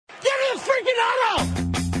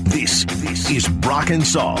This is Brock and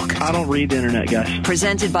Salk. I don't read the internet, guys.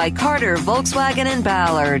 Presented by Carter, Volkswagen, and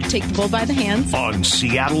Ballard. Take the bull by the hands. On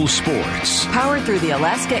Seattle Sports. Powered through the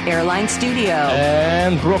Alaska Airlines studio.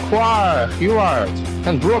 And Brooke Heward.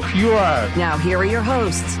 And Brooke Heward. Now here are your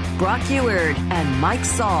hosts, Brock Heward and Mike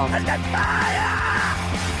Salk.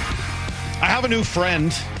 I have a new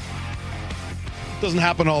friend. Doesn't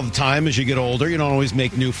happen all the time as you get older. You don't always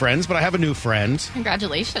make new friends, but I have a new friend.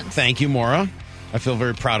 Congratulations. Thank you, Maura. I feel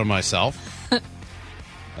very proud of myself.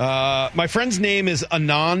 My friend's name is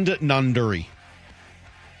Anand Nanduri.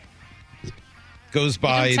 Goes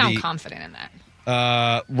by you don't sound confident in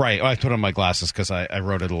that. Right. I put on my glasses because I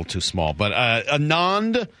wrote it a little too small. But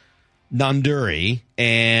Anand Nanduri,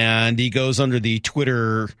 and he goes under the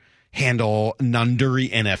Twitter handle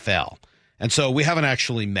Nanduri NFL. And so we haven't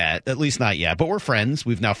actually met, at least not yet, but we're friends.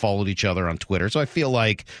 We've now followed each other on Twitter. So I feel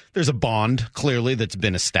like there's a bond, clearly, that's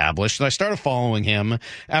been established. And I started following him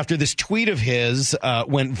after this tweet of his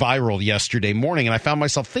went viral yesterday morning. And I found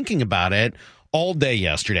myself thinking about it all day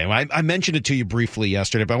yesterday. I mentioned it to you briefly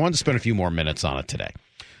yesterday, but I wanted to spend a few more minutes on it today.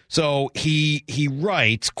 So he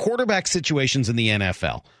writes, quarterback situations in the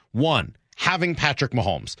NFL. 1, having Patrick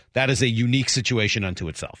Mahomes. That is a unique situation unto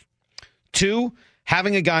itself. 2,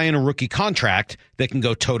 having a guy in a rookie contract that can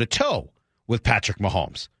go toe-to-toe with Patrick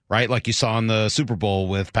Mahomes, right? Like you saw in the Super Bowl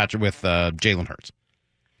with Jalen Hurts.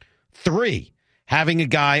 3, having a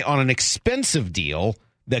guy on an expensive deal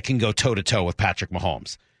that can go toe-to-toe with Patrick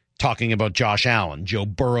Mahomes. Talking about Josh Allen, Joe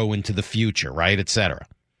Burrow into the future, right, et cetera.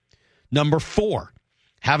 4,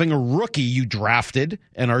 having a rookie you drafted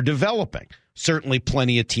and are developing. Certainly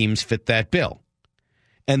plenty of teams fit that bill.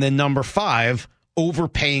 And then 5,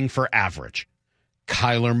 overpaying for average.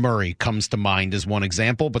 Kyler Murray comes to mind as one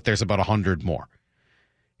example, but there's about 100 more.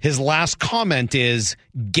 His last comment is,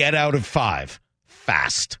 get out of 5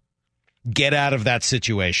 fast. Get out of that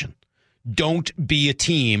situation. Don't be a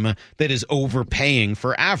team that is overpaying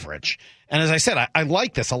for average. And as I said, I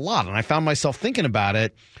like this a lot, and I found myself thinking about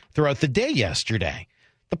it throughout the day yesterday.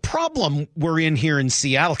 The problem we're in here in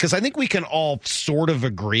Seattle, because I think we can all sort of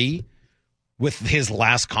agree with his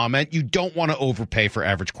last comment, you don't want to overpay for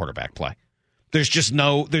average quarterback play. There's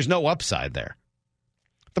no upside there.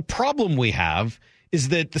 The problem we have is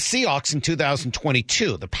that the Seahawks in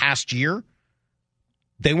 2022, the past year,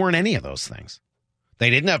 they weren't any of those things. They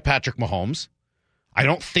didn't have Patrick Mahomes. I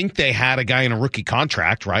don't think they had a guy in a rookie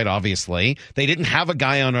contract, right, obviously. They didn't have a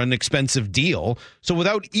guy on an expensive deal. So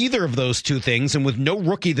without either of those two things and with no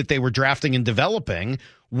rookie that they were drafting and developing,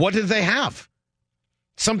 what did they have?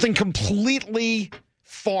 Something completely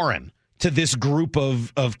foreign to this group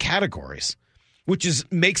of categories, which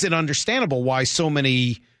makes it understandable why so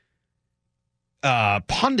many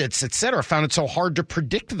pundits, et cetera, found it so hard to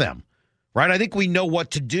predict them, right? I think we know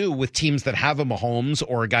what to do with teams that have a Mahomes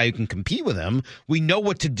or a guy who can compete with him. We know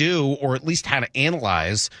what to do, or at least how to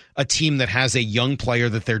analyze a team that has a young player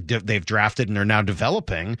that they've drafted and are now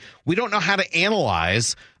developing. We don't know how to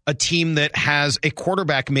analyze a team that has a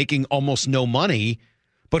quarterback making almost no money,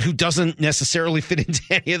 but who doesn't necessarily fit into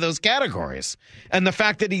any of those categories. And the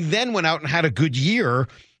fact that he then went out and had a good year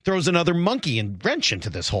throws another monkey and wrench into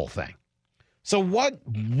this whole thing. So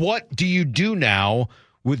what do you do now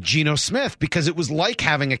with Geno Smith? Because it was like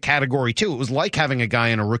having a category 2. It was like having a guy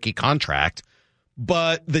in a rookie contract,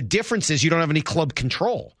 but the difference is you don't have any club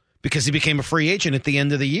control because he became a free agent at the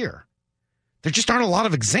end of the year. There just aren't a lot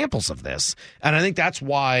of examples of this. And I think that's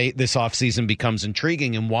why this offseason becomes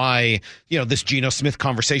intriguing and why, this Geno Smith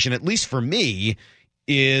conversation, at least for me,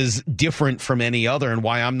 is different from any other, and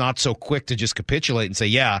why I'm not so quick to just capitulate and say,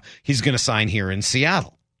 yeah, he's going to sign here in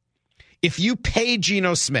Seattle. If you pay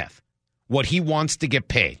Geno Smith what he wants to get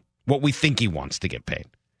paid, what we think he wants to get paid,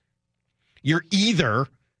 you're either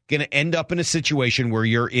going to end up in a situation where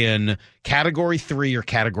you're in category 3 or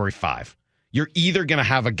category 5. You're either going to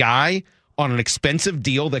have a guy on an expensive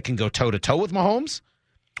deal that can go toe-to-toe with Mahomes,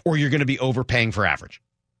 or you're going to be overpaying for average.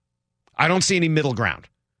 I don't see any middle ground,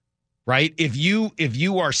 right? If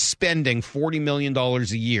you are spending $40 million a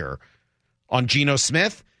year on Geno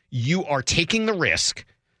Smith, you are taking the risk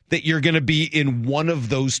that you're going to be in one of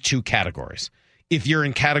those two categories. If you're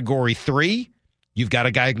in category 3, you've got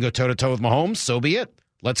a guy who can go toe-to-toe with Mahomes, so be it.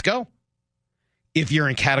 Let's go. If you're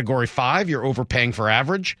in category 5, you're overpaying for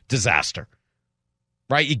average, disaster.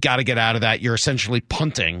 Right? You got to get out of that. You're essentially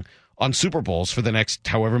punting on Super Bowls for the next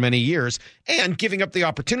however many years and giving up the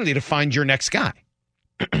opportunity to find your next guy.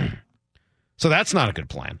 So that's not a good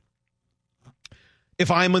plan.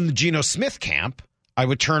 If I'm in the Geno Smith camp, I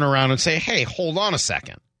would turn around and say, hey, hold on a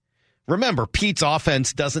second. Remember, Pete's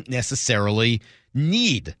offense doesn't necessarily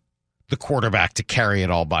need the quarterback to carry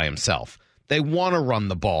it all by himself. They want to run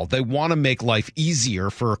the ball. They want to make life easier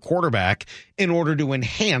for a quarterback in order to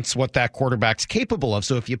enhance what that quarterback's capable of.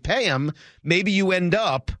 So if you pay him, maybe you end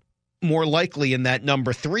up more likely in that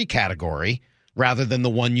number 3 category rather than the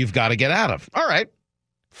one you've got to get out of. All right.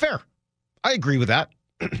 Fair. I agree with that.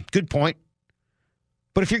 Good point.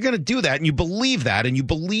 But if you're going to do that and you believe that and you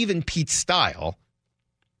believe in Pete's style,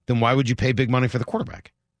 then why would you pay big money for the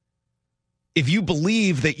quarterback? If you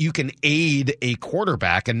believe that you can aid a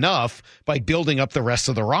quarterback enough by building up the rest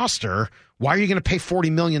of the roster, why are you going to pay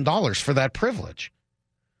 $40 million for that privilege?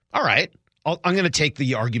 All right. I'm going to take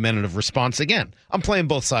the argumentative response again. I'm playing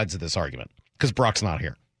both sides of this argument because Brock's not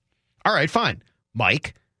here. All right, fine.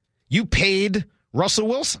 Mike, you paid Russell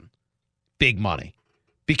Wilson big money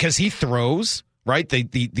because he throws, right?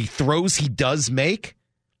 The throws he does make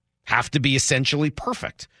have to be essentially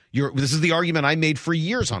perfect. This is the argument I made for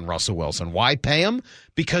years on Russell Wilson. Why pay him?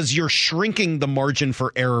 Because you're shrinking the margin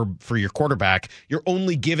for error for your quarterback. You're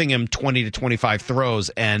only giving him 20 to 25 throws,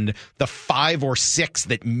 and the 5 or 6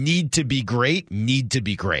 that need to be great,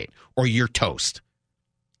 or you're toast.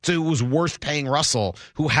 So it was worth paying Russell,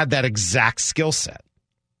 who had that exact skill set.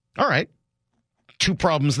 All right. 2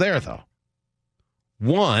 problems there, though.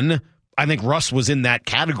 One, I think Russ was in that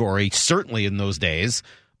category, certainly in those days,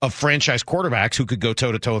 of franchise quarterbacks who could go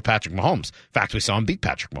toe-to-toe with Patrick Mahomes. In fact, we saw him beat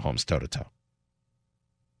Patrick Mahomes toe-to-toe.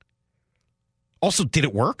 Also, did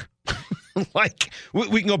it work? Like,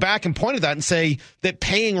 we can go back and point at that and say that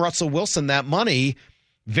paying Russell Wilson that money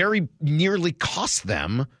very nearly cost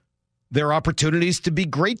them their opportunities to be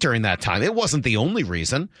great during that time. It wasn't the only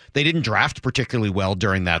reason. They didn't draft particularly well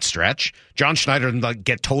during that stretch. John Schneider didn't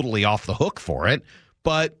get totally off the hook for it,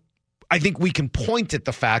 but I think we can point at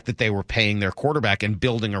the fact that they were paying their quarterback and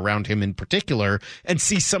building around him in particular and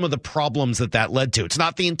see some of the problems that led to. It's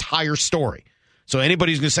not the entire story. So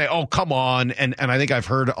anybody's going to say, oh, come on, and I think I've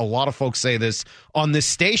heard a lot of folks say this on this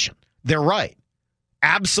station. They're right.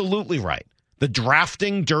 Absolutely right. The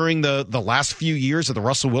drafting during the last few years of the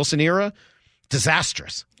Russell Wilson era,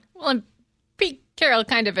 disastrous. Well, and Pete Carroll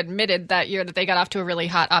kind of admitted that year that they got off to a really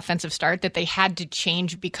hot offensive start, that they had to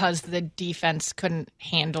change because the defense couldn't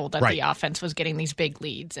handle that the offense was getting these big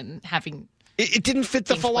leads and having... It didn't fit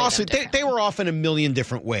the philosophy. They were off in a million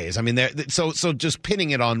different ways. I mean, so just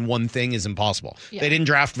pinning it on one thing is impossible. Yeah. They didn't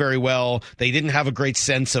draft very well. They didn't have a great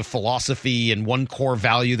sense of philosophy and one core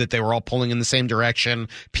value that they were all pulling in the same direction.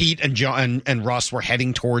 Pete and John and Russ were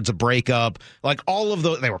heading towards a breakup. Like all of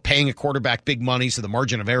those, they were paying a quarterback big money, so the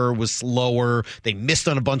margin of error was lower. They missed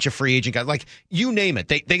on a bunch of free agent guys. Like you name it,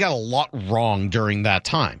 they got a lot wrong during that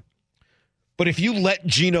time. But if you let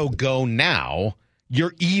Geno go now,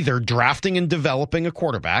 you're either drafting and developing a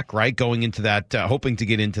quarterback, right, going into that, hoping to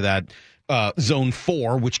get into that zone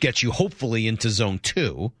 4, which gets you hopefully into zone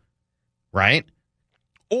 2, right?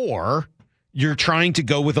 Or you're trying to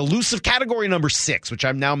go with elusive category number 6, which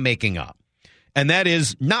I'm now making up, and that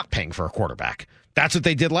is not paying for a quarterback. That's what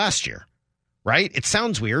they did last year, right? It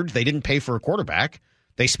sounds weird. They didn't pay for a quarterback.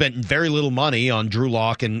 They spent very little money on Drew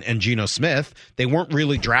Lock and Geno Smith. They weren't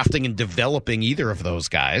really drafting and developing either of those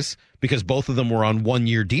guys because both of them were on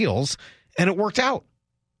one-year deals, and it worked out.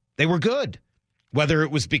 They were good. Whether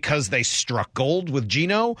it was because they struck gold with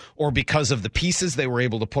Geno or because of the pieces they were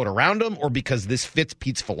able to put around him or because this fits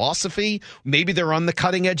Pete's philosophy, maybe they're on the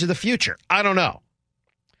cutting edge of the future. I don't know.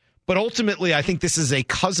 But ultimately, I think this is a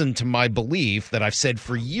cousin to my belief that I've said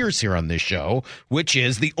for years here on this show, which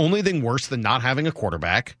is the only thing worse than not having a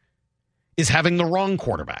quarterback is having the wrong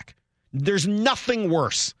quarterback. There's nothing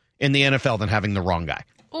worse in the NFL than having the wrong guy.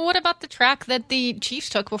 Well, what about the track that the Chiefs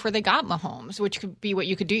took before they got Mahomes, which could be what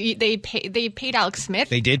you could do? They paid Alex Smith.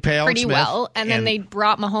 They did pay Alex pretty Smith, well, and then they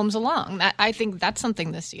brought Mahomes along. I think that's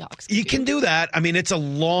something the Seahawks can do that. I mean, it's a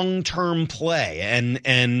long-term play,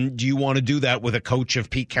 and do you want to do that with a coach of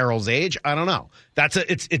Pete Carroll's age? I don't know.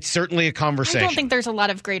 It's certainly a conversation. I don't think there's a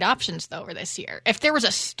lot of great options though for this year. If there was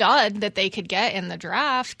a stud that they could get in the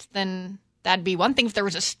draft, then that'd be one thing. If there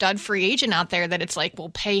was a stud free agent out there that it's like,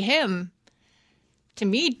 we'll pay him. To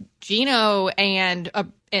me, Geno and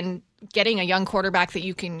getting a young quarterback that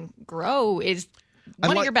you can grow is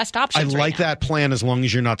one of your best options. I like that plan as long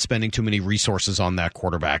as you're not spending too many resources on that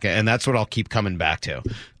quarterback, and that's what I'll keep coming back to.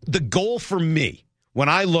 The goal for me, when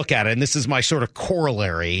I look at it, and this is my sort of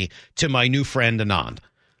corollary to my new friend Anand,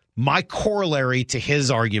 my corollary to his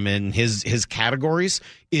argument, his categories,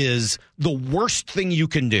 is the worst thing you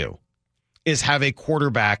can do is have a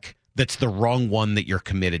quarterback that's the wrong one that you're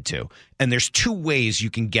committed to. And there's 2 ways you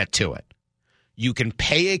can get to it. You can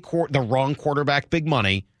pay the wrong quarterback big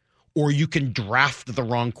money, or you can draft the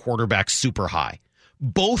wrong quarterback super high.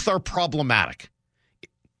 Both are problematic.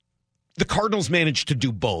 The Cardinals managed to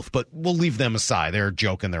do both, but we'll leave them aside. They're a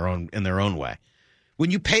joke in their own way.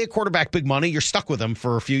 When you pay a quarterback big money, you're stuck with them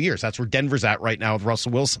for a few years. That's where Denver's at right now with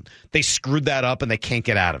Russell Wilson. They screwed that up and they can't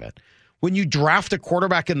get out of it. When you draft a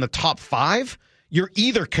quarterback in the top 5, you're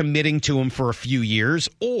either committing to him for a few years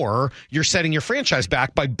or you're setting your franchise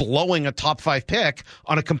back by blowing a top 5 pick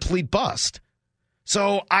on a complete bust.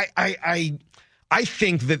 So I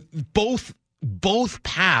think that both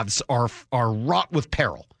paths are wrought with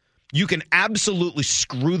peril. You can absolutely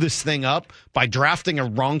screw this thing up by drafting a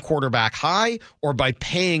wrong quarterback high or by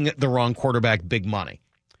paying the wrong quarterback big money.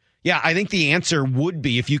 Yeah, I think the answer would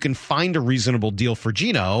be if you can find a reasonable deal for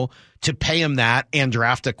Geno to pay him that and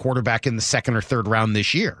draft a quarterback in the 2nd or 3rd round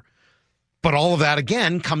this year. But all of that,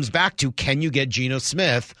 again, comes back to, can you get Geno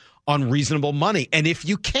Smith on reasonable money? And if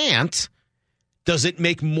you can't, does it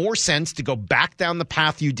make more sense to go back down the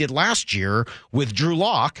path you did last year with Drew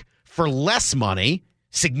Lock for less money,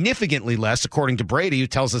 significantly less, according to Brady, who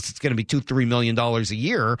tells us it's going to be $2-3 million a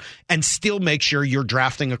year, and still make sure you're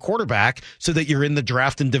drafting a quarterback so that you're in the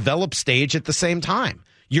draft and develop stage at the same time?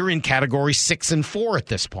 You're in category 6 and 4 at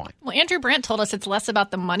this point. Well, Andrew Brandt told us it's less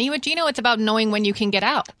about the money with Geno. It's about knowing when you can get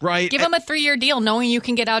out. Right. Give him a 3-year deal, knowing you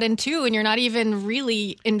can get out in 2, and you're not even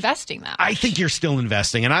really investing that much. I think you're still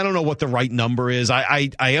investing, and I don't know what the right number is. I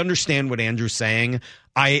understand what Andrew's saying.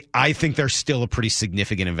 I think there's still a pretty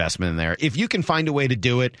significant investment in there. If you can find a way to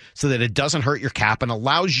do it so that it doesn't hurt your cap and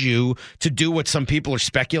allows you to do what some people are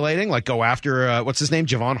speculating, like go after, what's his name,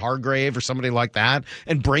 Javon Hargrave or somebody like that,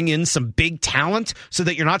 and bring in some big talent so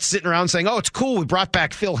that you're not sitting around saying, oh, it's cool, we brought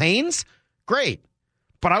back Phil Haynes. Great.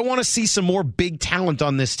 But I want to see some more big talent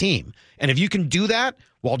on this team. And if you can do that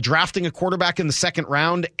while drafting a quarterback in the 2nd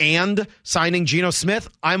round and signing Geno Smith,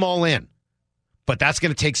 I'm all in. But that's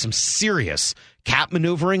going to take some serious cap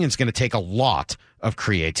maneuvering, and it's going to take a lot of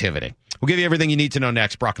creativity. We'll give you everything you need to know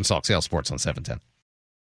next. Brock and Salk, Sales Sports on 710.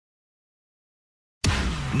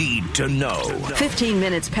 Need to know. 15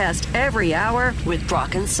 minutes past every hour with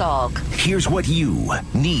Brock and Salk. Here's what you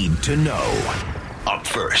need to know. Up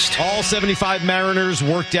first. All 75 Mariners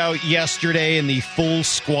worked out yesterday in the full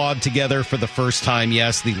squad together for the first time.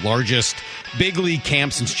 Yes, the largest big league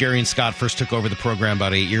camp since Jerry and Scott first took over the program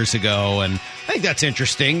about 8 years ago. And I think that's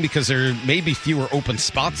interesting because there may be fewer open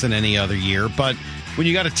spots than any other year. But when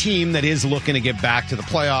you got a team that is looking to get back to the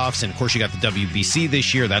playoffs, and of course you got the WBC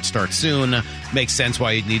this year, that starts soon, makes sense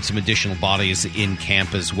why you'd need some additional bodies in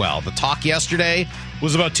camp as well. The talk yesterday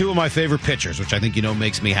was about 2 of my favorite pitchers, which I think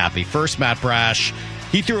makes me happy. First, Matt Brash.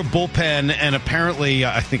 He threw a bullpen, and apparently,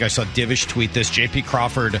 I think I saw Divish tweet this, J.P.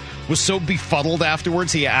 Crawford was so befuddled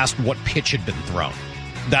afterwards, he asked what pitch had been thrown.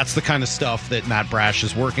 That's the kind of stuff that Matt Brash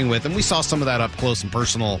is working with, and we saw some of that up close and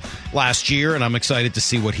personal last year, and I'm excited to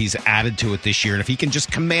see what he's added to it this year. And if he can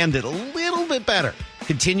just command it a little bit better,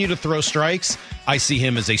 continue to throw strikes, I see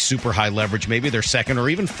him as a super high leverage, maybe their 2nd or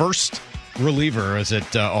even 1st reliever as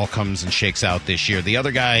it all comes and shakes out this year. The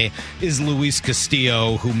other guy is Luis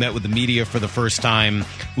Castillo, who met with the media for the first time,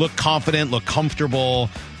 looked confident, looked comfortable.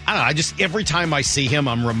 I don't know, every time I see him,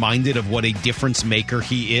 I'm reminded of what a difference maker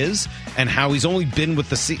he is and how he's only been with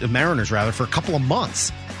the Mariners for a couple of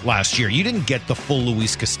months last year. You didn't get the full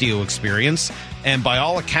Luis Castillo experience, and by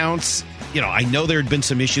all accounts, I know there had been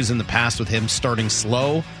some issues in the past with him starting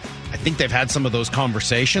slow. I think they've had some of those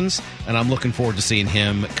conversations, and I'm looking forward to seeing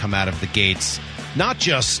him come out of the gates, not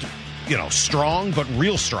just, strong, but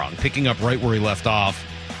real strong, picking up right where he left off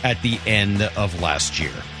at the end of last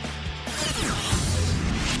year.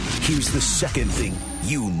 Here's the second thing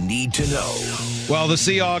you need to know. Well, the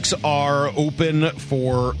Seahawks are open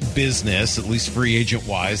for business, at least free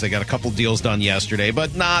agent-wise. They got a couple deals done yesterday,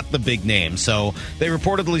 but not the big names. So they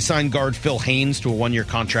reportedly signed guard Phil Haynes to a 1-year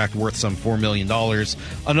contract worth some $4 million.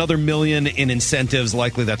 Another $1 million in incentives.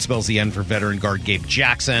 Likely that spells the end for veteran guard Gabe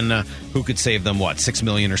Jackson, who could save them, $6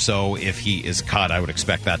 million or so if he is cut. I would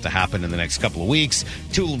expect that to happen in the next couple of weeks.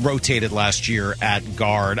 2 rotated last year at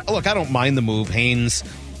guard. Look, I don't mind the move. Haynes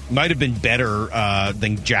might have been better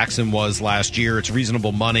than Jackson was last year. It's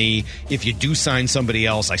reasonable money. If you do sign somebody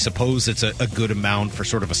else, I suppose it's a good amount for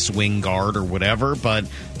sort of a swing guard or whatever. But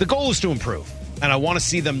the goal is to improve. And I want to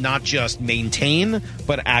see them not just maintain,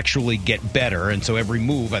 but actually get better. And so every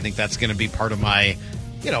move, I think that's going to be part of my,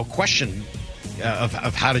 question of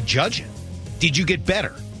how to judge it. Did you get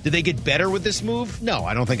better? Did they get better with this move? No,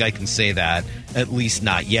 I don't think I can say that, at least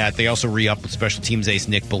not yet. They also re-up with special teams ace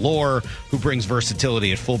Nick Bellore, who brings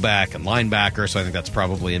versatility at fullback and linebacker, so I think that's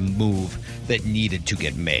probably a move that needed to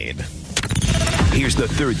get made. Here's the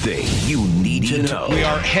third thing you need to know. We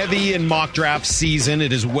are heavy in mock draft season.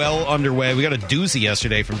 It is well underway. We got a doozy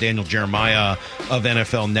yesterday from Daniel Jeremiah of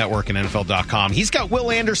NFL Network and NFL.com. He's got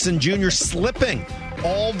Will Anderson Jr. slipping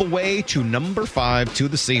all the way to number 5 to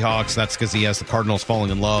the Seahawks. That's because he has the Cardinals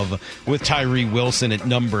falling in love with Tyree Wilson at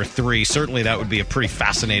number 3. Certainly that would be a pretty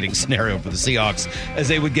fascinating scenario for the Seahawks, as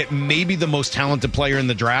they would get maybe the most talented player in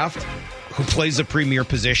the draft who plays a premier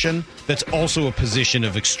position that's also a position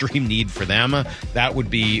of extreme need for them. That would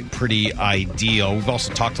be pretty ideal. We've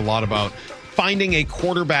also talked a lot about finding a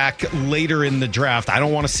quarterback later in the draft. I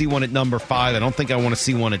don't want to see one at number 5. I don't think I want to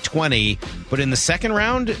see one at 20. But in the second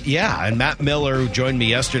round, yeah. And Matt Miller, who joined me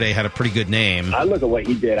yesterday, had a pretty good name. I look at what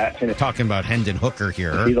he did at Tennessee. Talking about Hendon Hooker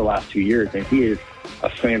here. The last 2 years, and he is a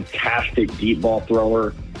fantastic deep ball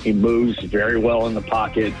thrower. He moves very well in the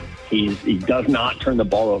pocket. He does not turn the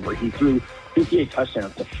ball over. He threw 58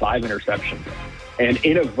 touchdowns to 5 interceptions. And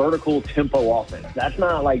in a vertical tempo offense, that's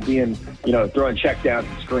not like being, throwing check downs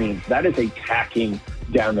and screens. That is attacking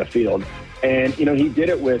down the field. And, he did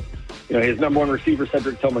it with, his number one receiver,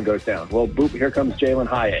 Cedric Tillman, goes down. Well, boop, here comes Jalen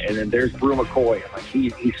Hyatt. And then there's Brew McCoy. And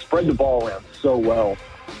he spread the ball around so well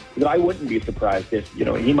that I wouldn't be surprised if,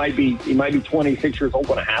 he might be 26 years old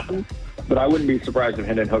when it happens, but I wouldn't be surprised if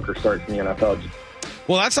Hendon Hooker starts in the NFL.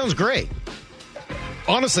 Well, that sounds great.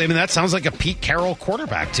 Honestly, that sounds like a Pete Carroll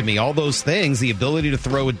quarterback to me. All those things, the ability to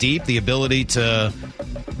throw it deep, the ability to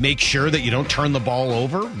make sure that you don't turn the ball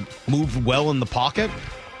over, move well in the pocket,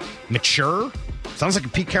 mature. Sounds like a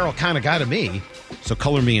Pete Carroll kind of guy to me. So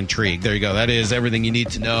color me intrigued. There you go. That is everything you need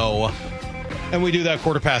to know. And we do that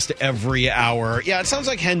quarter past every hour. Yeah, it sounds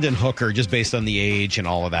like Hendon Hooker, just based on the age and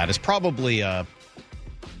all of that, is probably an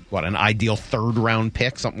ideal third-round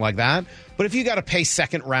pick, something like that. But if you got to pay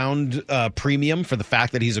second-round premium for the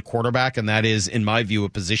fact that he's a quarterback, and that is, in my view, a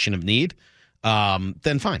position of need,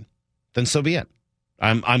 then fine. Then so be it.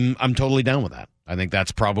 I'm totally down with that. I think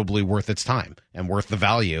that's probably worth its time and worth the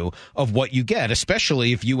value of what you get,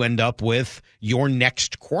 especially if you end up with your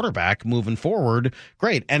next quarterback moving forward.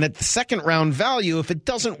 Great. And at the second-round value, if it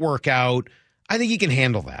doesn't work out, I think you can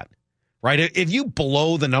handle that. Right? If you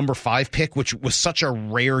blow the number 5 pick, which was such a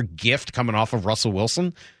rare gift coming off of Russell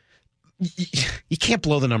Wilson, you can't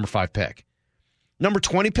blow the number 5 pick. Number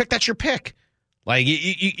 20 pick, that's your pick. Like,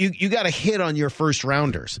 you got to hit on your first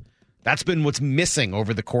rounders. That's been what's missing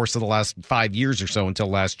over the course of the last 5 years or so until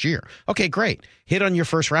last year. Okay, great. Hit on your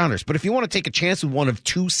first rounders. But if you want to take a chance with one of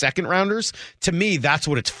 2 second rounders, to me, that's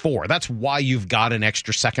what it's for. That's why you've got an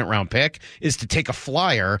extra second round pick, is to take a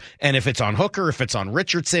flyer. And if it's on Hooker, if it's on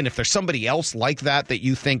Richardson, if there's somebody else like that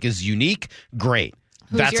you think is unique, great.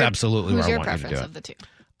 That's absolutely where I want you to do it. Who's your preference of the 2?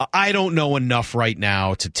 I don't know enough right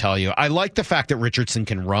now to tell you. I like the fact that Richardson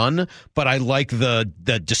can run, but I like the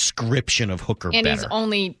description of Hooker and better. He's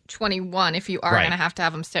only 21 if you are going to have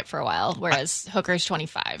him sit for a while, whereas Hooker's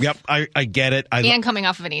 25. Yep, I get it. And coming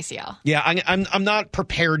off of an ACL. Yeah, I'm not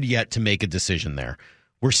prepared yet to make a decision there.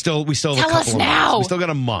 We still have Tell a couple us of now. months. We still got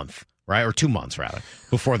a month, right? Or 2 months, rather,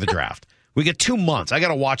 before the draft. We get 2 months. I got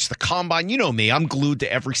to watch the combine. You know me. I'm glued to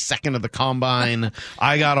every second of the combine.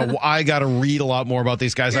 I gotta read a lot more about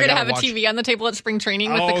these guys. You're going to have a TV on the table at spring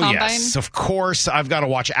training with the combine? Yes, of course. I've got to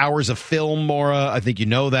watch hours of film, Maura. I think you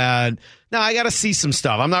know that. Now, I got to see some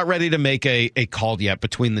stuff. I'm not ready to make a call yet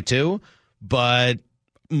between the two, but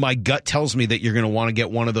my gut tells me that you're going to want to get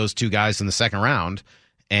one of those 2 guys in the second round.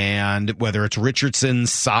 And whether it's Richardson's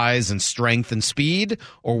size and strength and speed,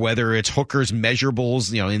 or whether it's Hooker's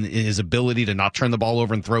measurables, in his ability to not turn the ball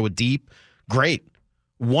over and throw it deep, great.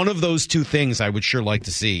 One of those 2 things I would sure like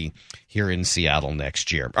to see here in Seattle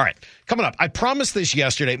next year. All right, coming up. I promised this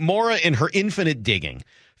yesterday. Maura, in her infinite digging,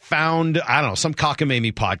 found, some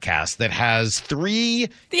cockamamie podcast that has 3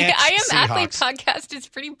 The I Am Athlete podcast is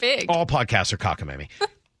pretty big. All podcasts are cockamamie.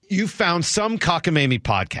 You found some cockamamie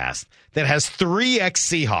podcast that has 3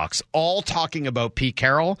 ex-Seahawks all talking about Pete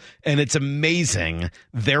Carroll, and it's amazing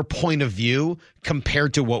their point of view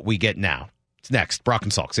compared to what we get now. It's next. Brock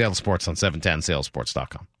and Salk, Seattle Sports on 710,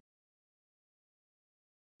 SeattleSports.com.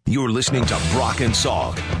 You're listening to Brock and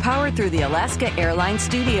Salk Powered through the Alaska Airlines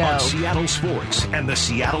studio. on Seattle Sports and the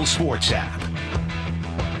Seattle Sports app.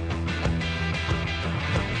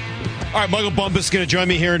 All right, Michael Bumpus is going to join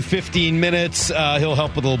me here in 15 minutes. He'll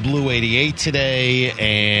help with a little Blue 88 today,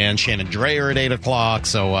 and Shannon Dreyer at 8 o'clock.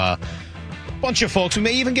 So, bunch of folks. We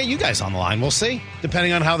may even get you guys on the line. We'll see.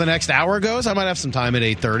 Depending on how the next hour goes, I might have some time at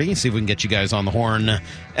 8:30. See if we can get you guys on the horn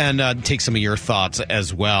and take some of your thoughts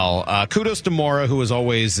as well. Kudos to Maura, who as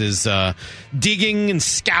always is digging and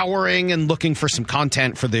scouring and looking for some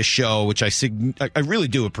content for this show, which I really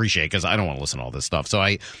do appreciate, because I don't want to listen to all this stuff. So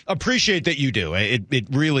I appreciate that you do. It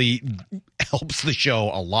really helps the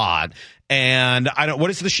show a lot. And I don't.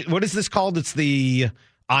 What is this called? It's the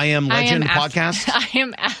I Am Legend podcast. I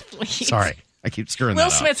Am Athlete. Sorry, I keep stirring that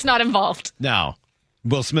Will up. Smith's not involved. No.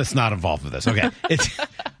 Will Smith's not involved with this. Okay.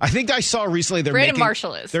 I think I saw recently Brandon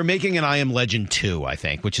Marshall is. They're making an I Am Legend 2, I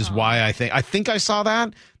think, which is why I think I saw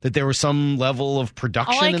that there was some level of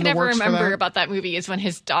production All I in can the ever works for remember that. about that movie is when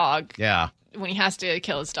his dog, when he has to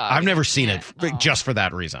kill his dog. I've never seen it just for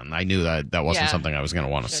that reason. I knew that wasn't something I was going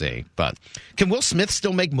to want to see. But can Will Smith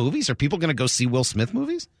still make movies? Are people going to go see Will Smith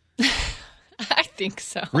movies? I think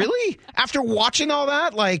so. Really? After watching all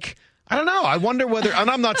that, like, I don't know. I wonder whether, and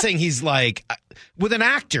I'm not saying he's like, with an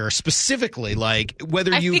actor specifically, like,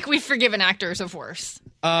 whether I think we've forgiven actors of worse.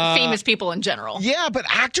 Uh, Famous people in general. Yeah, but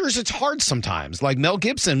actors, it's hard sometimes. Like Mel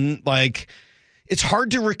Gibson, like, it's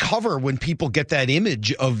hard to recover when people get that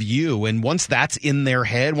image of you. And once that's in their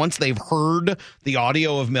head, once they've heard the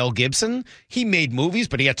audio of Mel Gibson, he made movies,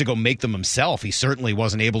 but he had to go make them himself. He certainly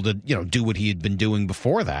wasn't able to, do what he had been doing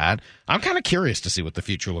before that. I'm kind of curious to see what the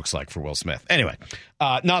future looks like for Will Smith. Anyway,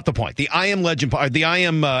 not the point. The I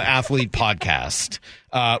Am Athlete podcast,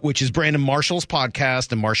 which is Brandon Marshall's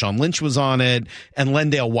podcast, and Marshawn Lynch was on it, and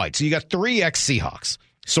Lendale White. So you got 3 ex-Seahawks,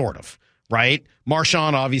 sort of. Right?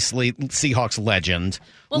 Marshawn, obviously, Seahawks legend.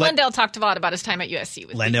 Well, Lendale talked a lot about his time at USC.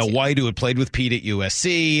 With Lendale White, who had played with Pete at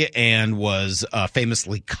USC and was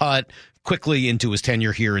famously cut quickly into his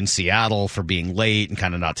tenure here in Seattle for being late and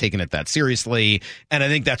kind of not taking it that seriously. And I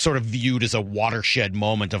think that's sort of viewed as a watershed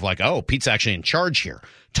moment of like, oh, Pete's actually in charge here.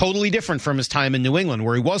 Totally different from his time in New England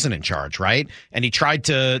where he wasn't in charge, right? And he tried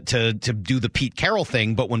to do the Pete Carroll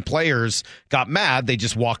thing, but when players got mad, they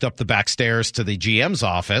just walked up the back stairs to the GM's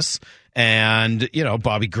office. And,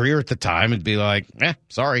 Bobby Greer at the time would be like,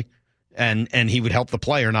 sorry. And he would help the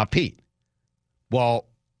player, not Pete. Well,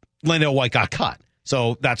 Lendale White got cut.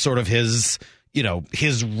 So that's sort of his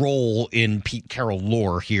role in Pete Carroll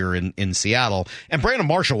lore here in Seattle. And Brandon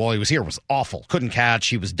Marshall, while he was here, was awful. Couldn't catch.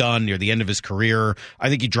 He was done near the end of his career. I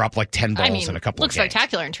think he dropped like 10 balls in a couple of games. Looked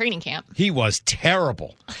spectacular in training camp. He was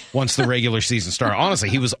terrible once the regular season started. Honestly,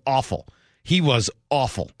 he was awful. He was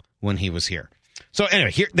awful when he was here. So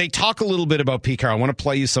anyway, here they talk a little bit about Pete Carroll. I want to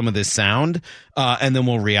play you some of this sound, and then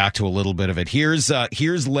we'll react to a little bit of it. Here's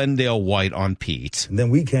Lendale White on Pete. And then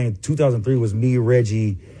we came. 2003 was me,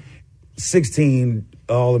 Reggie, 16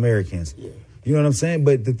 All-Americans. Yeah. You know what I'm saying?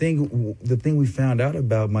 But the thing we found out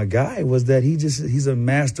about my guy was that he's a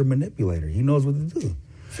master manipulator. He knows what to do.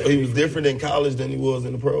 So he was different in college than he was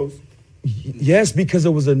in the pros? Yes, because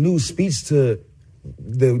it was a new speech to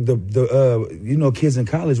the kids in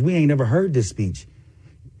college. We ain't never heard this speech.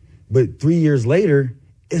 But 3 years later,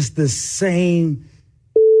 it's the same.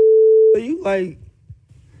 You like,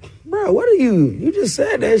 bro, what are you just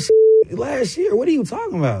said that shit last year. What are you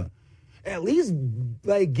talking about? At least,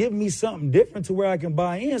 give me something different to where I can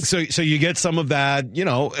buy in. So you get some of that,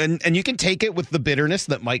 and you can take it with the bitterness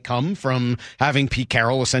that might come from having Pete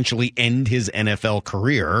Carroll essentially end his NFL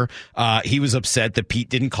career. He was upset that Pete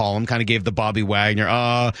didn't call him, kind of gave the Bobby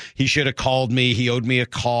Wagner, he should have called me. He owed me a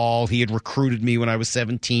call. He had recruited me when I was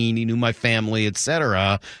 17. He knew my family,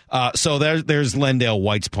 etc. So there's Lendale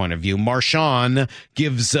White's point of view. Marshawn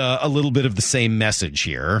gives a little bit of the same message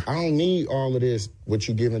here. I don't need all of this, what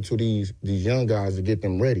you giving to these young guys to get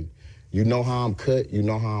them ready. You know how I'm cut. You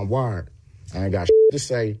know how I'm wired. I ain't got to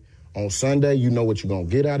say. On Sunday, you know what you're going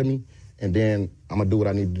to get out of me, and then I'm going to do what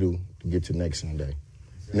I need to do to get to next Sunday.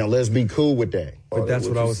 Let's be cool with that. But that's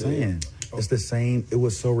what I was saying. It's the same. It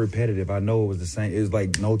was so repetitive. I know it was the same. It was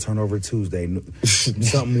like no turnover Tuesday,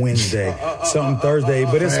 something Wednesday, something Thursday.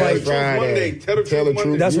 But it's like Friday. Tell the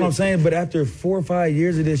truth. That's what I'm saying. But after 4 or 5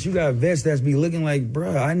 years of this, you got vets that's be looking like,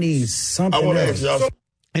 bruh, I need something else.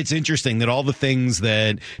 It's interesting that all the things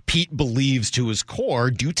that Pete believes to his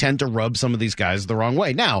core do tend to rub some of these guys the wrong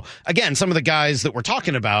way. Now, again, some of the guys that we're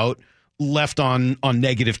talking about left on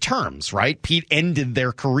negative terms, right? Pete ended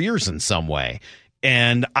their careers in some way.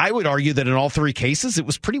 And I would argue that in all 3 cases, it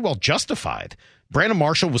was pretty well justified. Brandon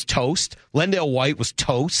Marshall was toast. Lendale White was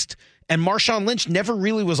toast. And Marshawn Lynch never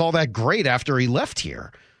really was all that great after he left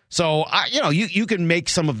here. So, you can make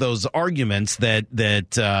some of those arguments that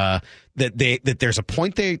there's a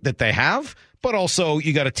point that they have, but also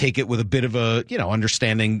you got to take it with a bit of a,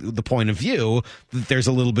 understanding the point of view that there's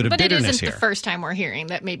a little bit of bitterness here. But it isn't the first time we're hearing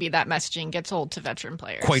that maybe that messaging gets old to veteran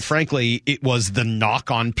players. Quite frankly, it was the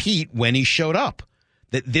knock on Pete when he showed up,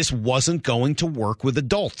 that this wasn't going to work with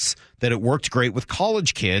adults, that it worked great with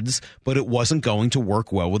college kids, but it wasn't going to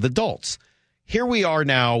work well with adults. Here we are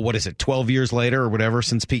now, 12 years later or whatever,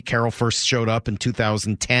 since Pete Carroll first showed up in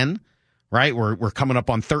 2010, right? We're coming up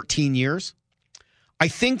on 13 years. I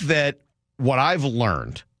think that what I've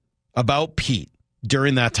learned about Pete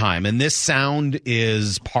during that time, and this sound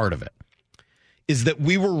is part of it, is that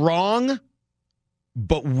we were wrong,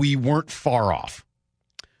 but we weren't far off.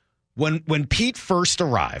 When Pete first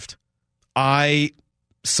arrived, I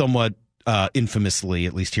somewhat infamously,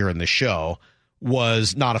 at least here in the show,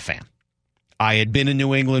 was not a fan. I had been in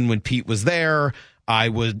New England when Pete was there. I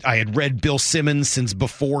had read Bill Simmons since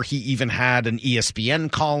before he even had an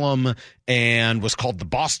ESPN column and was called the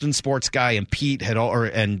Boston sports guy. And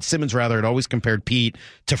Simmons had always compared Pete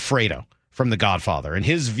to Fredo from The Godfather. In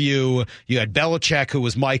his view, you had Belichick, who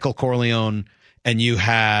was Michael Corleone, and you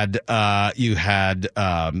had Parcells,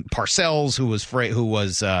 who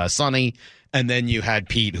was Sonny, and then you had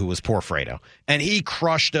Pete, who was poor Fredo. And he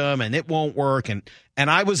crushed him, and it won't work. And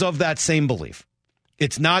I was of that same belief.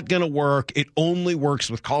 It's not going to work. It only works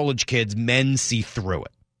with college kids. Men see through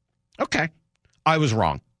it. Okay. I was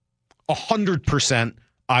wrong. 100%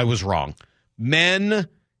 I was wrong. Men,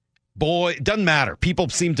 boy, it doesn't matter. People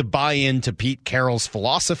seem to buy into Pete Carroll's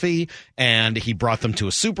philosophy, and he brought them to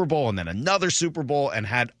a Super Bowl and then another Super Bowl and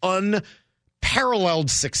had unparalleled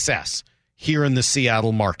success here in the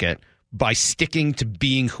Seattle market by sticking to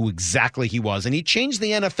being who exactly he was. And he changed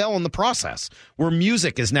the NFL in the process, where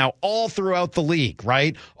music is now all throughout the league,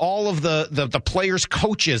 right? All of the players'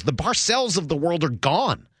 coaches, the Parcells of the world are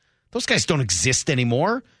gone. Those guys don't exist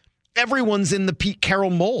anymore. Everyone's in the Pete Carroll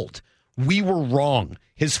mold. We were wrong.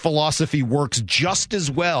 His philosophy works just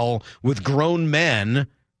as well with grown men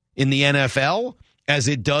in the NFL as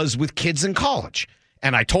it does with kids in college.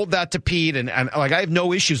 And I told that to Pete, and I have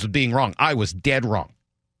no issues with being wrong. I was dead wrong.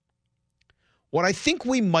 What I think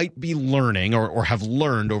we might be learning or have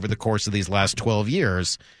learned over the course of these last 12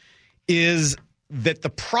 years is that the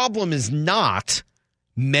problem is not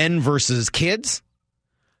men versus kids.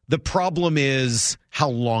 The problem is how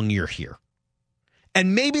long you're here.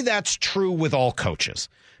 And maybe that's true with all coaches.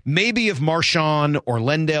 Maybe if Marshawn or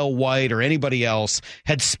Lendale White or anybody else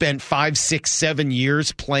had spent 5, 6, 7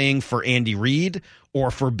 years playing for Andy Reid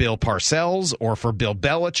or for Bill Parcells or for Bill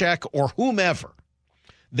Belichick or whomever,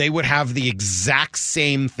 they would have the exact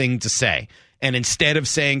same thing to say. And instead of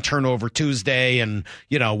saying turnover Tuesday and,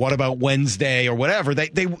 what about Wednesday or whatever,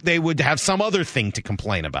 they would have some other thing to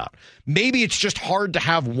complain about. Maybe it's just hard to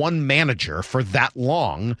have one manager for that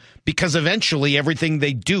long because eventually everything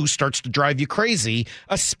they do starts to drive you crazy,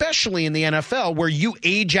 especially in the NFL where you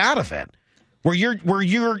age out of it, where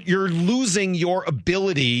you're losing your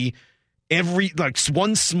ability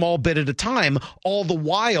one small bit at a time, all the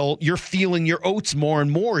while you're feeling your oats more and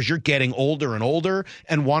more as you're getting older and older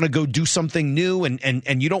and want to go do something new.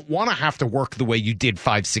 And you don't want to have to work the way you did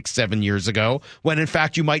 5, 6, 7 years ago when in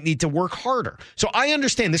fact you might need to work harder. So I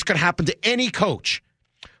understand this could happen to any coach,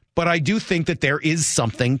 but I do think that there is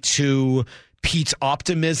something to Pete's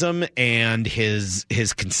optimism and his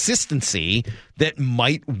consistency that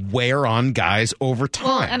might wear on guys over time.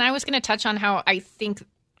 Well, and I was going to touch on how I think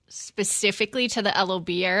specifically to the LOB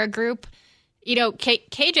era group,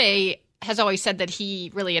 KJ has always said that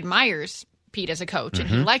he really admires Pete as a coach and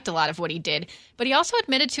he liked a lot of what he did. But he also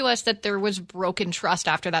admitted to us that there was broken trust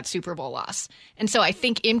after that Super Bowl loss. And so I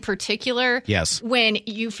think in particular, yes, when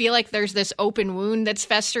you feel like there's this open wound that's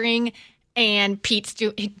festering and Pete's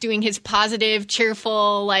doing his positive,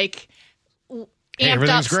 cheerful, amped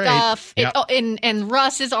up stuff. Yep. And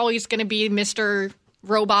Russ is always going to be Mr.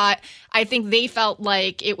 Robot. I think they felt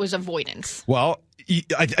like it was avoidance. Well,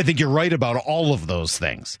 I think you're right about all of those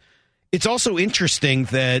things. It's also interesting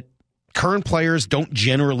that current players don't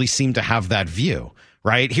generally seem to have that view,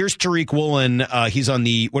 right? Here's Tariq Woolen. He's on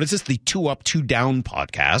the 2 Up, 2 Down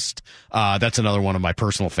podcast. That's another one of my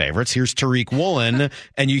personal favorites. Here's Tariq Woolen,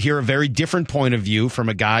 and you hear a very different point of view from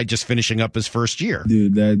a guy just finishing up his first year.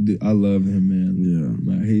 Dude, I love him, man.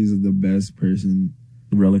 Yeah. He's the best person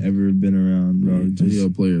really ever been around, bro. He's a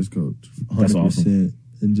player's coach. 100%. That's awesome.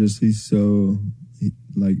 And he's so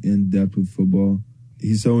in depth with football.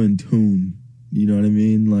 He's so in tune. You know what I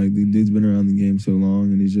mean? The dude's been around the game so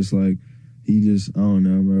long, and he's I don't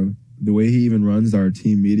know, bro. The way he even runs our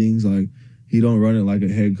team meetings, he don't run it like a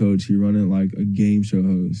head coach. He run it like a game show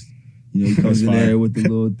host. He comes in there with the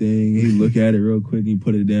little thing. He look at it real quick. He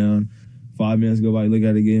put it down. 5 minutes go by. He look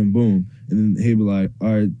at it again. Boom. And then he'd be like, all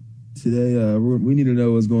right, today, we need to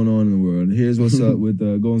know what's going on in the world. Here's what's up with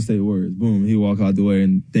Golden State Warriors. Boom, he walk out the way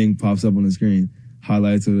and thing pops up on the screen.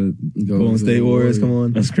 Highlights of the Golden State Warriors come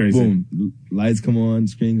on. That's crazy. Boom, lights come on,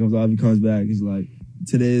 screen comes off, he comes back. He's like,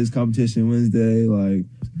 today is competition Wednesday.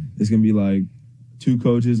 It's going to be 2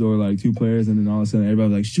 coaches or 2 players, and then all of a sudden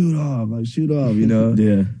everybody's like, shoot off,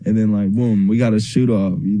 Yeah. And then boom, we got a shoot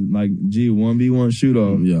off. 1v1 shoot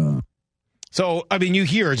off. Yeah. So, I mean, you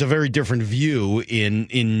hear it's a very different view in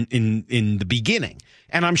the beginning.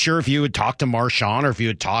 And I'm sure if you had talked to Marshawn or if you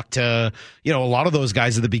had talked to, a lot of those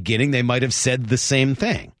guys at the beginning, they might have said the same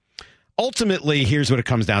thing. Ultimately, here's what it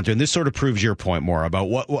comes down to, and this sort of proves your point more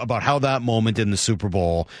about how that moment in the Super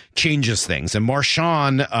Bowl changes things. And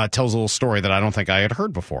Marshawn tells a little story that I don't think I had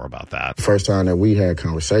heard before about that. The first time that we had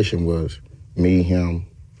conversation was me, him,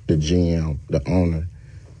 the GM, the owner,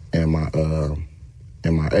 and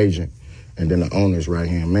my agent, and then the owner's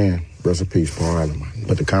right-hand man. Rest in peace, Paul Allen.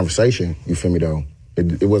 But the conversation, you feel me, though,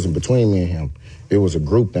 it wasn't between me and him. It was a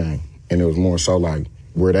group thing, and it was more so like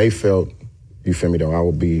where they felt, you feel me, though, I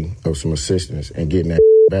would be of some assistance and getting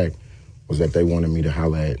that back was that they wanted me to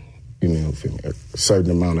holler at, feel me, a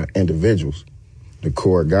certain amount of individuals, the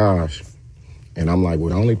core guys. And I'm like, well,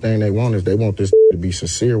 the only thing they want is they want this to be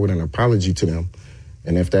sincere with an apology to them.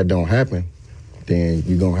 And if that don't happen, then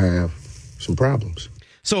you're going to have some problems.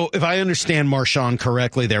 So if I understand Marshawn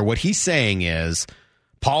correctly there, what he's saying is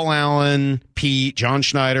Paul Allen, Pete, John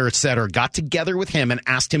Schneider, et cetera, got together with him and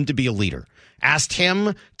asked him to be a leader. Asked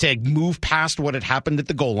him to move past what had happened at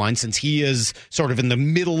the goal line, since he is sort of in the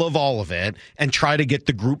middle of all of it, and try to get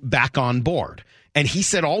the group back on board. And he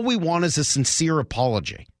said, all we want is a sincere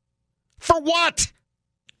apology. For what?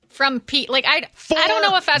 From Pete. Like, I don't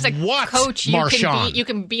know if as a coach you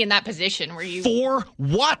can be in that position where you... For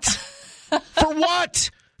what? For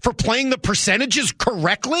what? For playing the percentages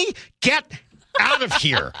correctly? Get out of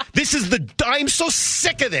here. I'm so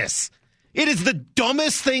sick of this. It is the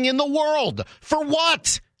dumbest thing in the world. For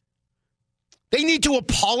what? They need to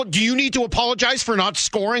apologize. Do you need to apologize for not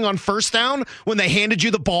scoring on first down when they handed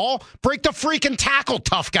you the ball? Break the freaking tackle,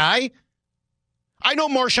 tough guy. I know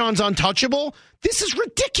Marshawn's untouchable. This is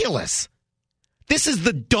ridiculous. This is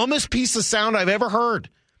the dumbest piece of sound I've ever heard.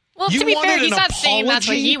 Well, to be fair, he's not saying that's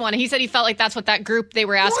what he wanted. He said he felt like that's what that group they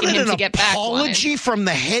were asking him to get back wanted. An apology from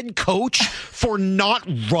the head coach for not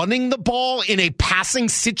running the ball in a passing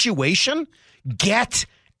situation? Get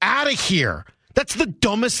out of here. That's the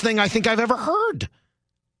dumbest thing I think I've ever heard.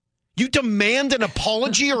 You demand an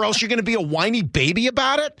apology or else you're going to be a whiny baby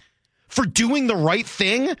about it for doing the right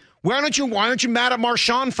thing? Why aren't you mad at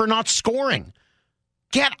Marshawn for not scoring?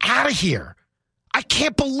 Get out of here. I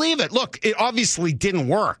can't believe it. Look, it obviously didn't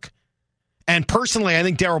work. And personally, I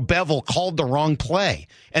think Darrell Bevell called the wrong play.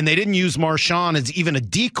 And they didn't use Marshawn as even a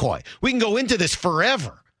decoy. We can go into this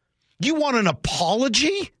forever. You want an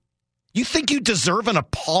apology? You think you deserve an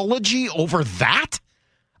apology over that?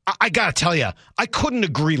 I got to tell you, I couldn't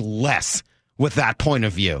agree less with that point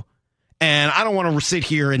of view. And I don't want to sit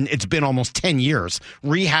here, and it's been almost 10 years,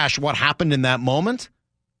 rehash what happened in that moment.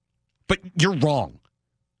 But you're wrong.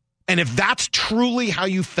 And if that's truly how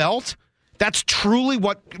you felt, that's truly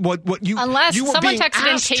what you... Unless you were someone being texted in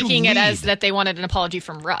asked taking to it lead. as that they wanted an apology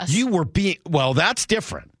from Russ. You were being... Well, that's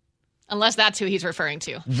different. Unless that's who he's referring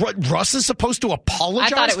to. Russ is supposed to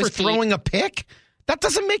apologize for Pete. throwing a pick? That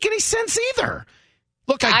doesn't make any sense either.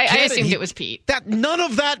 Look, I assumed it was Pete. None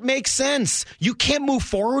of that makes sense. You can't move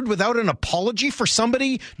forward without an apology for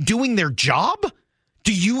somebody doing their job?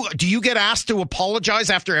 Do you get asked to apologize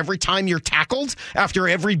after every time you're tackled? After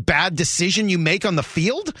every bad decision you make on the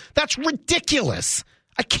field? That's ridiculous.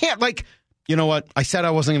 I can't, you know what? I said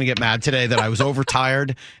I wasn't going to get mad today, that I was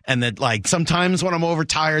overtired, and that, sometimes when I'm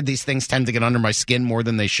overtired, these things tend to get under my skin more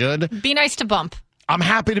than they should. Be nice to Bump. I'm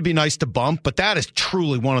happy to be nice to Bump, but that is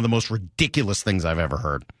truly one of the most ridiculous things I've ever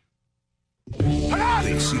heard.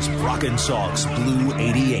 This is Brock and Salk's Blue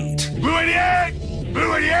 88. Blue 88!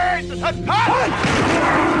 Blue 88!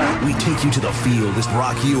 We take you to the field as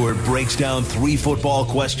Brock Ewart breaks down 3 football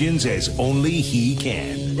questions as only he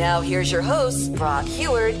can. Now here's your hosts, Brock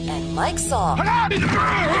Ewart and Mike Salk.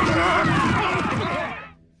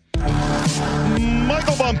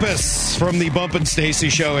 Michael Bumpus from the Bump and Stacy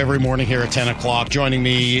Show every morning here at 10 o'clock, joining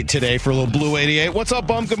me today for a little Blue 88. What's up,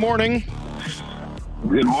 Bump? Good morning.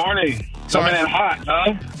 Good morning. Coming in hot,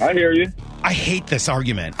 huh? I hear you. I hate this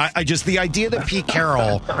argument. I just, the idea that Pete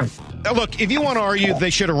Carroll, look, if you want to argue they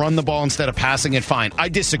should have run the ball instead of passing it, fine. I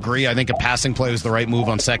disagree. I think a passing play was the right move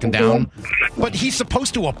on second down. But he's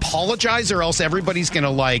supposed to apologize or else everybody's going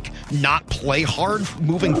to, not play hard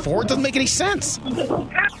moving forward. Doesn't make any sense.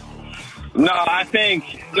 No, I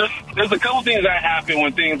think there's a couple things that happen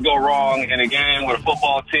when things go wrong in a game with a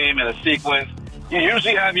football team in a sequence. You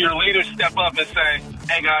usually have your leader step up and say,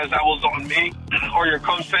 hey, guys, that was on me. Or your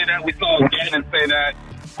coach say that. We saw Gannon say that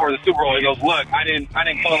for the Super Bowl. He goes, look, I didn't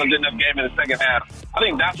call a good enough game in the second half. I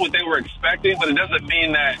think that's what they were expecting, but it doesn't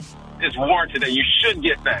mean that it's warranted that you should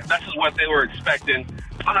get that. This is what they were expecting.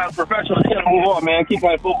 I'm not a professional. You gotta move on, man. Keep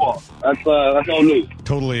playing football. That's all news.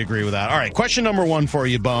 Totally agree with that. All right, question number 1 for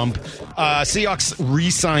you, Bump. Seahawks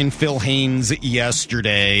re-signed Phil Haynes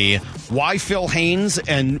yesterday. Why Phil Haynes,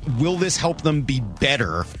 and will this help them be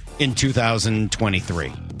better in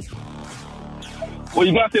 2023? Well,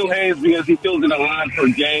 you got Phil Haynes because he filled in a line for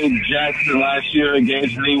Gabe Jackson last year.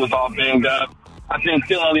 Gabe's knee was all banged up. I think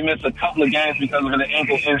Phil only missed a couple of games because of an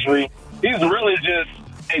ankle injury. He's really just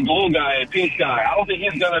a glue guy, a piece guy. I don't think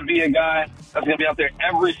he's going to be a guy that's going to be out there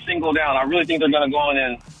every single down. I really think they're going to go in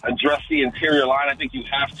and address the interior line. I think you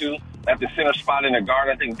have to at the center spot in the guard.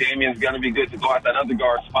 I think Damien's going to be good to go at that other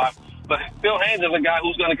guard spot. But Phil Haynes is a guy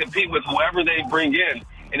who's going to compete with whoever they bring in.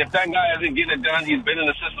 And if that guy isn't getting it done, he's been in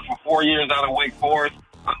the system for 4 years out of Wake Forest.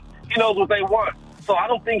 He knows what they want. So I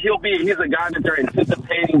don't think he's a guy that they're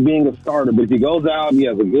anticipating being a starter. But if he goes out, he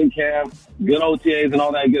has a good camp, good OTAs and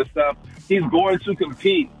all that good stuff, he's going to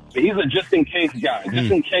compete. But he's a just-in-case guy.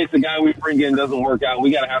 Just in case the guy we bring in doesn't work out,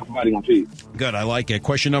 we got to have somebody compete. Good, I like it.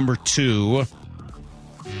 Question number 2.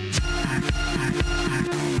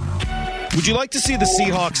 Would you like to see the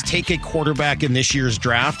Seahawks take a quarterback in this year's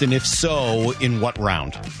draft? And if so, in what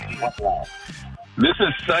round? This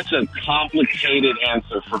is such a complicated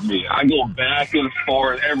answer for me. I go back and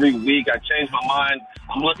forth every week. I change my mind.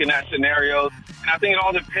 I'm looking at scenarios. And I think it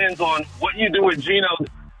all depends on what you do with Geno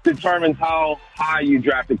determines how high you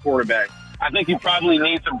draft a quarterback. I think you probably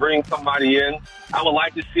need to bring somebody in. I would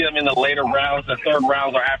like to see them in the later rounds, the third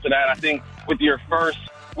rounds or after that. I think with your first,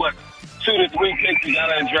 2 to 3 picks, you got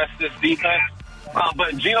to address this defense.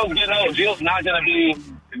 But Geno's getting old. Geno's not going to be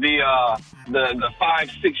the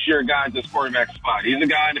 5-6 year guy at this quarterback spot. He's a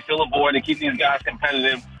guy to fill a void and keep these guys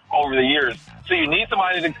competitive over the years. So you need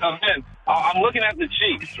somebody to come in. I'm looking at the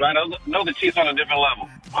Chiefs, right? I know the Chiefs on a different level.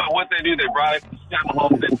 What they do, they brought Scott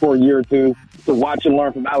Mahomes in for a year or two to watch and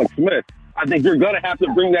learn from Alex Smith. I think you're going to have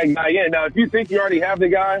to bring that guy in. Now, if you think you already have the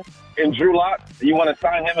guy in Drew Lock, you want to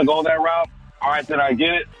sign him and go that route, all right, then I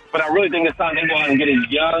get it. But I really think it's time to go out and get a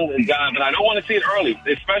young guy. But I don't want to see it early,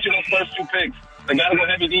 especially those first 2 picks. They got to go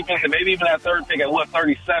heavy defense, and maybe even that third pick at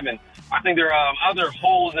 37. I think there are other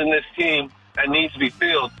holes in this team that needs to be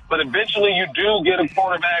filled. But eventually you do get a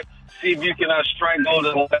quarterback, see if you can strike gold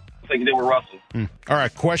and like you did with Russell. All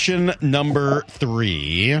right, question number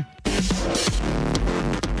 3.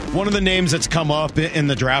 One of the names that's come up in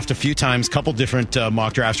the draft a few times, couple different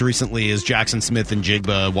mock drafts recently, is Jackson Smith and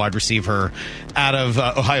Jigba, wide receiver out of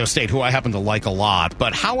Ohio State, who I happen to like a lot.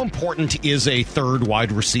 But how important is a third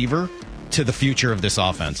wide receiver to the future of this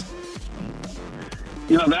offense?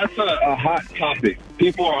 You know, that's a hot topic.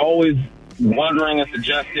 People are always wondering and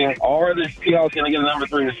suggesting, are the Seahawks going to get a number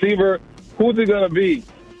 3 receiver? Who's it going to be?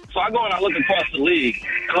 So I go and I look across the league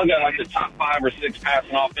and look at like the top 5 or 6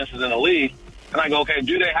 passing offenses in the league. And I go, okay,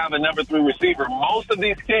 do they have a number 3 receiver? Most of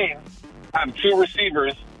these teams have 2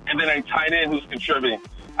 receivers and then a tight end who's contributing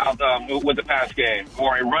out with the pass game,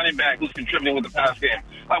 or a running back who's contributing with the pass game.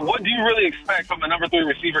 Like, what do you really expect from a number 3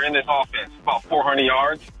 receiver in this offense? About 400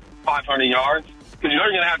 yards, 500 yards? Because you're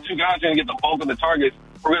going to have 2 guys who are going to get the bulk of the targets.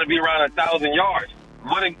 We're going to be around 1,000 yards.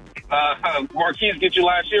 What did Marquise get you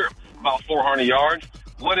last year? About 400 yards.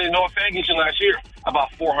 What did Noah Fant get you last year?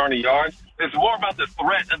 About 400 yards. It's more about the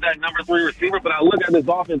threat of that number 3 receiver, but I look at this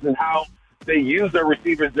offense and how they use their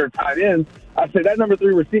receivers, their tight ends. I say that number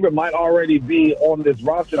 3 receiver might already be on this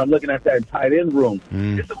roster. I'm looking at that tight end room.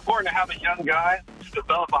 It's important to have a young guy to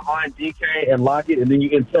develop behind DK and Lockett, and then you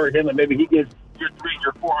insert him, and maybe he gets your 3,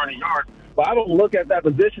 your 400 yards. But I don't look at that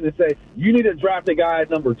position and say, you need to draft a guy at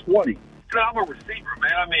number 20. You know, I'm a receiver,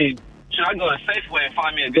 man. I mean, should I go to Safeway and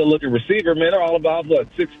find me a good-looking receiver? Man, they're all about,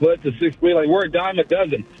 6 foot to 6 feet. Like, we're a dime a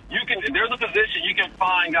dozen. There's a position you can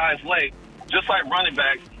find guys late, just like running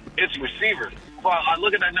backs. It's receivers. So I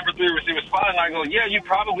look at that number 3 receiver spot, and I go, yeah, you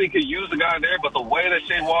probably could use the guy there, but the way that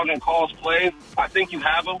Shane Waldron calls plays, I think you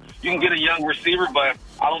have him. You can get a young receiver, but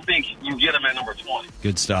I don't think you get him at number 20.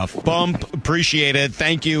 Good stuff. Bump, appreciate it.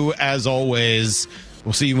 Thank you, as always.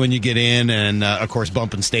 We'll see you when you get in, and, of course,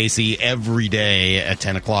 Bump and Stacy every day at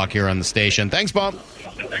 10 o'clock here on the station. Thanks, Bump.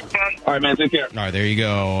 All right, man. Take care. All right, there you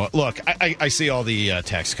go. Look, I see all the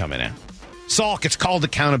texts coming in. Salk, it's called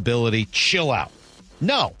accountability. Chill out.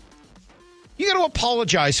 No. You got to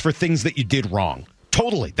apologize for things that you did wrong.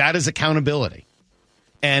 Totally. That is accountability.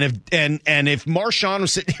 And if Marshawn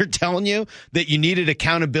was sitting here telling you that you needed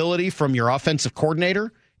accountability from your offensive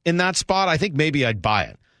coordinator in that spot, I think maybe I'd buy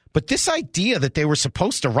it. But this idea that they were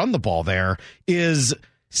supposed to run the ball there is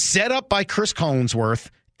set up by Chris Collinsworth,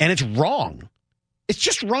 and it's wrong. It's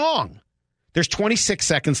just wrong. There's 26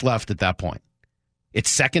 seconds left at that point. It's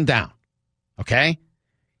second down. Okay?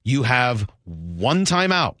 You have one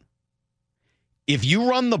timeout. if you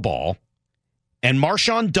run the ball and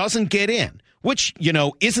Marshawn doesn't get in, which,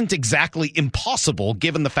 isn't exactly impossible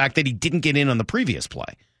given the fact that he didn't get in on the previous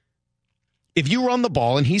play. If you run the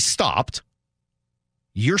ball and he's stopped,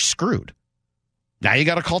 you're screwed. Now you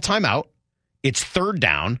got to call timeout. It's third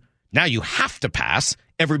down. Now you have to pass.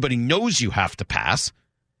 Everybody knows you have to pass.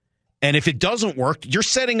 And if it doesn't work, you're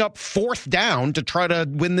setting up fourth down to try to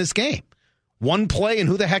win this game. One play and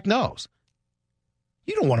who the heck knows?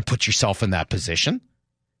 You don't want to put yourself in that position.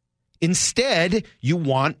 Instead, you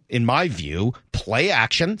want, in my view, play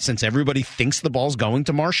action, since everybody thinks the ball's going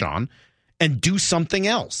to Marshawn, and do something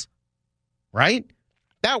else, right?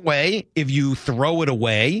 That way, if you throw it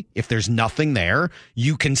away, if there's nothing there,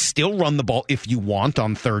 you can still run the ball if you want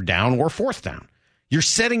on third down or fourth down. You're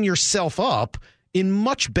setting yourself up in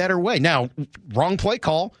much better way. Now, wrong play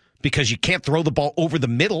call, because you can't throw the ball over the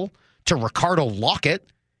middle to Ricardo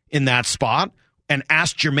Lockett in that spot and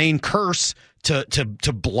ask Jermaine Kearse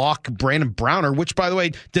to block Brandon Browner, which, by the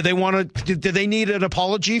way, did they need an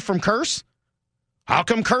apology from Kearse? How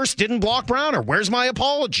come Kearse didn't block Browner? Where's my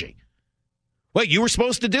apology? Wait, you were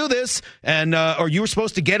supposed to do this, and or you were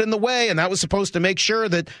supposed to get in the way, and that was supposed to make sure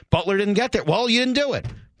that Butler didn't get there. Well, you didn't do it.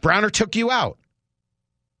 Browner took you out.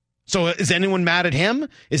 So is anyone mad at him?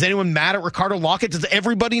 Is anyone mad at Ricardo Lockett? Does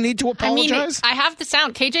everybody need to apologize? I have the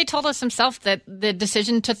sound. KJ told us himself that the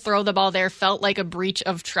decision to throw the ball there felt like a breach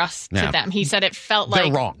of trust to them. He said it felt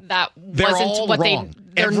like wrong. That wasn't what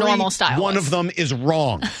their normal style One was. of them is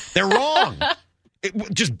wrong. They're wrong.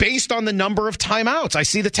 Just based on the number of timeouts. I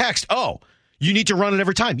see the text. Oh, you need to run it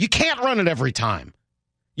every time. You can't run it every time.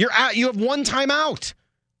 You have one timeout.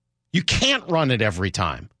 You can't run it every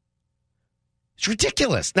time. It's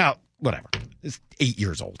ridiculous. Now, whatever. It's 8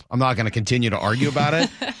 years old. I'm not going to continue to argue about it.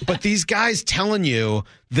 But these guys telling you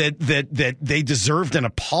that they deserved an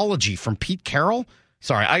apology from Pete Carroll.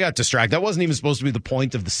 Sorry, I got distracted. That wasn't even supposed to be the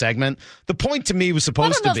point of the segment. The point to me was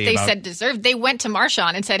supposed to be I don't know if they said deserved. They went to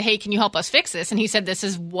Marshawn and said, hey, can you help us fix this? And he said, this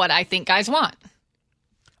is what I think guys want.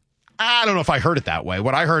 I don't know if I heard it that way.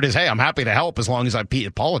 What I heard is, hey, I'm happy to help as long as Pete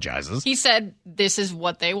apologizes. He said, this is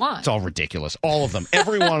what they want. It's all ridiculous. All of them.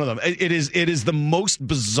 Every one of them. It is the most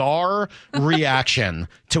bizarre reaction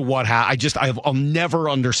to what happened. I'll never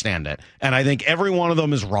understand it. And I think every one of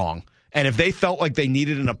them is wrong. And if they felt like they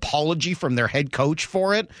needed an apology from their head coach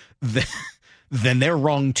for it, then they're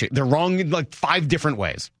wrong too. They're wrong in like 5 different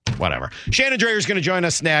ways. Whatever. Shannon Drayer's going to join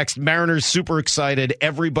us next. Mariners super excited.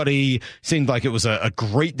 Everybody seemed like it was a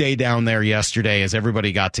great day down there yesterday as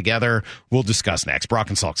everybody got together. We'll discuss next. Brock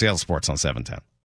and Salk, Seattle Sports on 710.